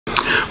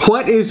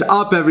What is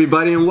up,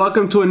 everybody, and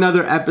welcome to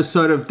another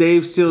episode of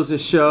Dave Steals the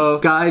Show.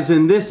 Guys,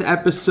 in this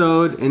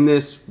episode, in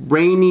this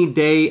rainy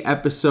day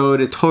episode,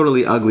 it's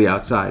totally ugly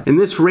outside. In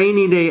this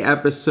rainy day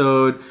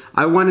episode,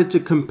 I wanted to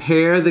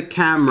compare the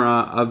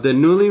camera of the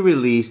newly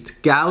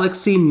released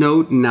Galaxy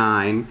Note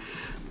 9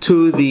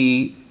 to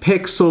the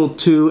Pixel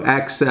 2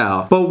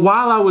 XL. But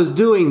while I was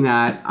doing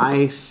that,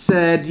 I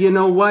said, you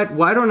know what,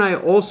 why don't I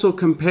also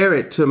compare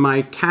it to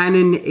my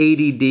Canon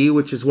 80D,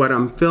 which is what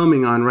I'm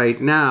filming on right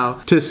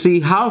now, to see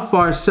how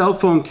far cell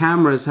phone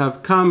cameras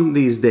have come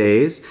these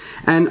days,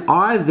 and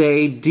are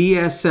they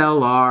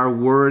DSLR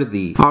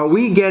worthy? Are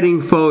we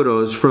getting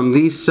photos from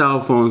these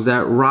cell phones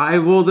that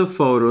rival the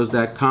photos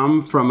that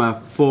come from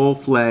a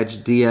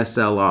full-fledged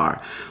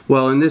DSLR?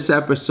 Well, in this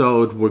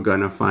episode, we're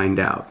gonna find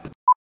out.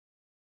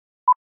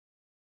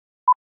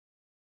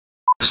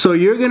 So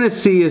you're gonna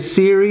see a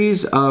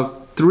series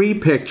of 3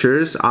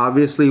 pictures,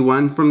 obviously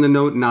one from the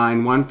Note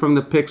 9, one from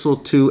the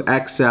Pixel 2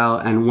 XL,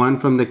 and one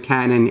from the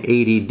Canon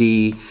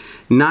 80D,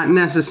 not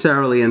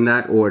necessarily in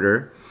that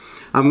order.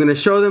 I'm gonna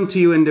show them to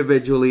you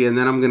individually, and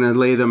then I'm gonna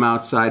lay them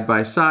out side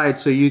by side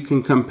so you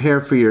can compare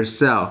for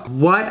yourself.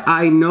 What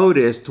I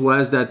noticed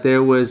was that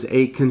there was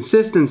a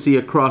consistency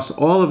across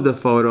all of the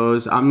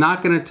photos. I'm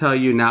not gonna tell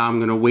you now, I'm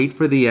gonna wait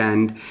for the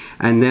end,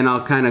 and then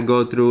I'll kind of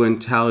go through and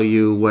tell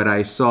you what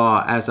I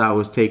saw as I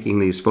was taking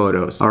these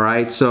photos. All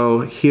right,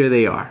 so here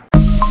they are.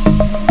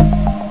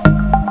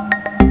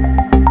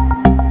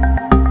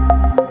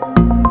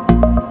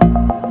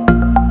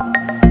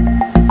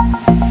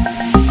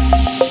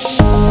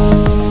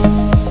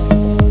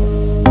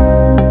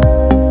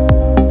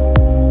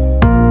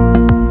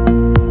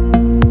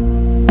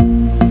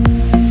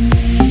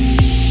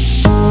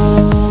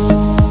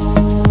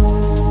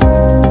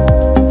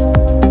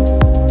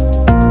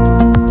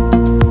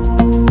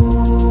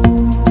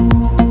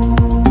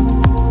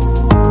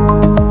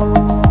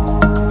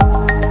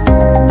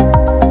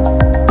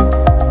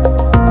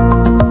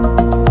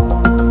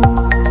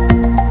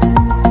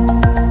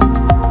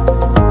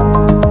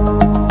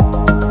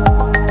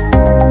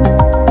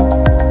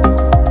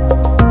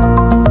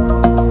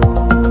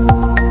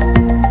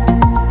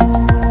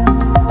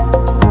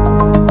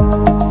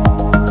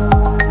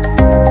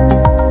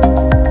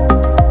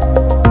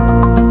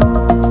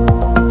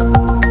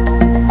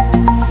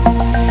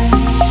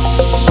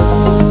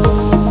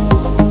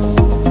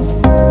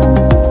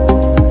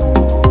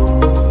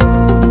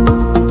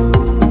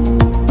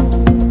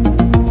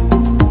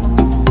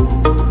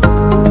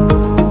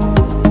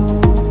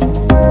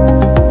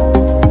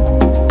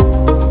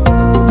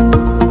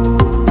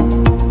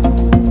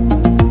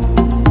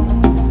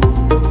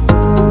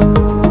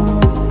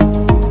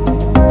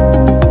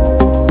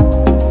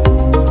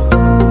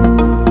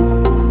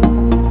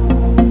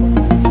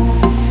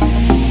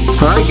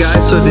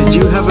 So did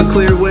you have a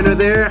clear winner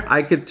there?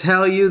 I could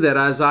tell you that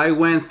as I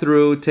went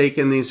through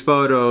taking these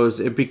photos,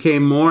 it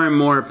became more and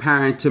more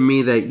apparent to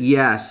me that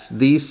yes,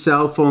 these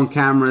cell phone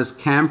cameras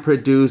can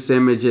produce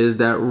images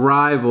that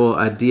rival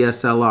a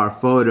DSLR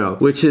photo,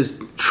 which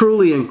is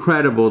truly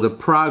incredible, the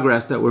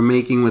progress that we're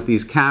making with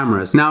these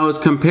cameras. Now I was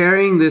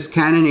comparing this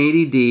Canon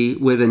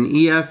 80D with an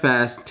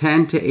EFS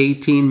 10 to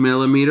 18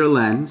 millimeter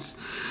lens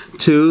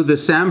to the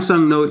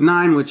Samsung Note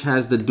 9, which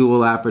has the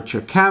dual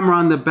aperture camera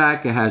on the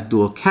back. It has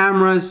dual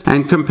cameras,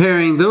 and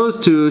comparing those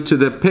two to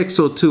the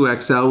Pixel 2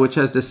 XL, which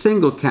has the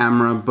single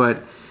camera,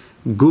 but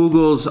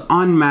Google's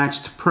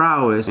unmatched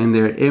prowess in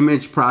their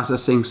image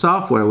processing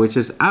software, which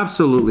is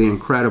absolutely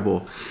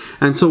incredible.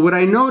 And so what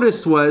I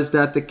noticed was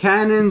that the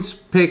Canon's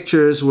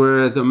pictures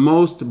were the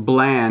most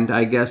bland,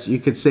 I guess you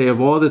could say, of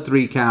all the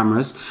 3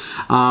 cameras.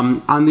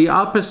 On the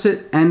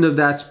opposite end of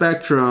that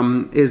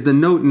spectrum is the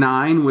Note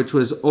 9, which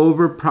was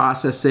over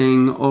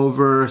processing,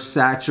 over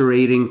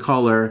saturating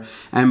color,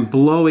 and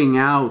blowing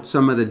out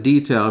some of the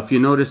detail. If you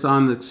notice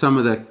on some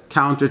of the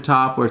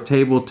countertop or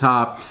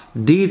tabletop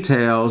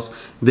details,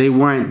 they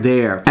weren't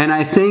there. And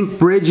I think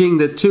bridging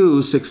the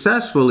two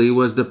successfully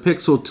was the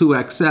Pixel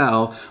 2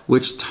 XL,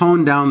 which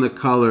toned down the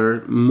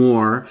color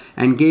more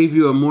and gave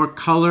you a more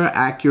color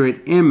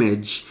accurate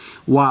image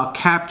while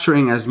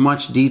capturing as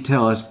much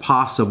detail as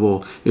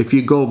possible. If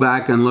you go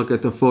back and look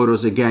at the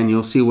photos again,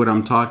 you'll see what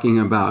I'm talking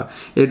about.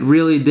 It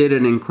really did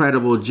an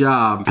incredible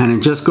job, and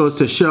it just goes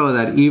to show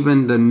that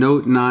even the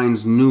Note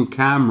 9's new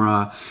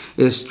camera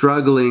is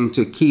struggling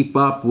to keep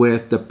up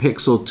with the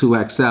Pixel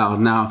 2 XL.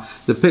 Now,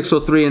 the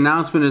Pixel 3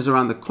 announcement is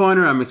around the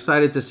corner. I'm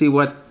excited to see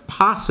what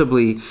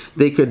possibly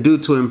they could do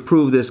to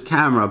improve this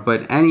camera,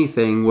 but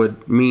anything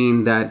would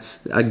mean that,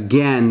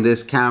 again,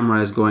 this camera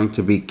is going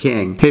to be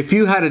king. If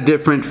you had a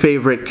different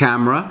favorite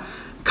camera,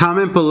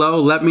 comment below,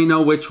 let me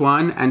know which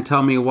one, and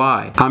tell me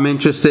why. I'm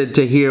interested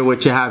to hear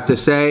what you have to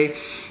say.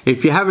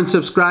 If you haven't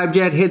subscribed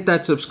yet, hit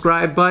that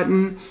subscribe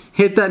button,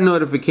 hit that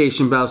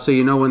notification bell so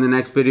you know when the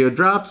next video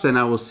drops, and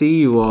I will see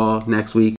you all next week.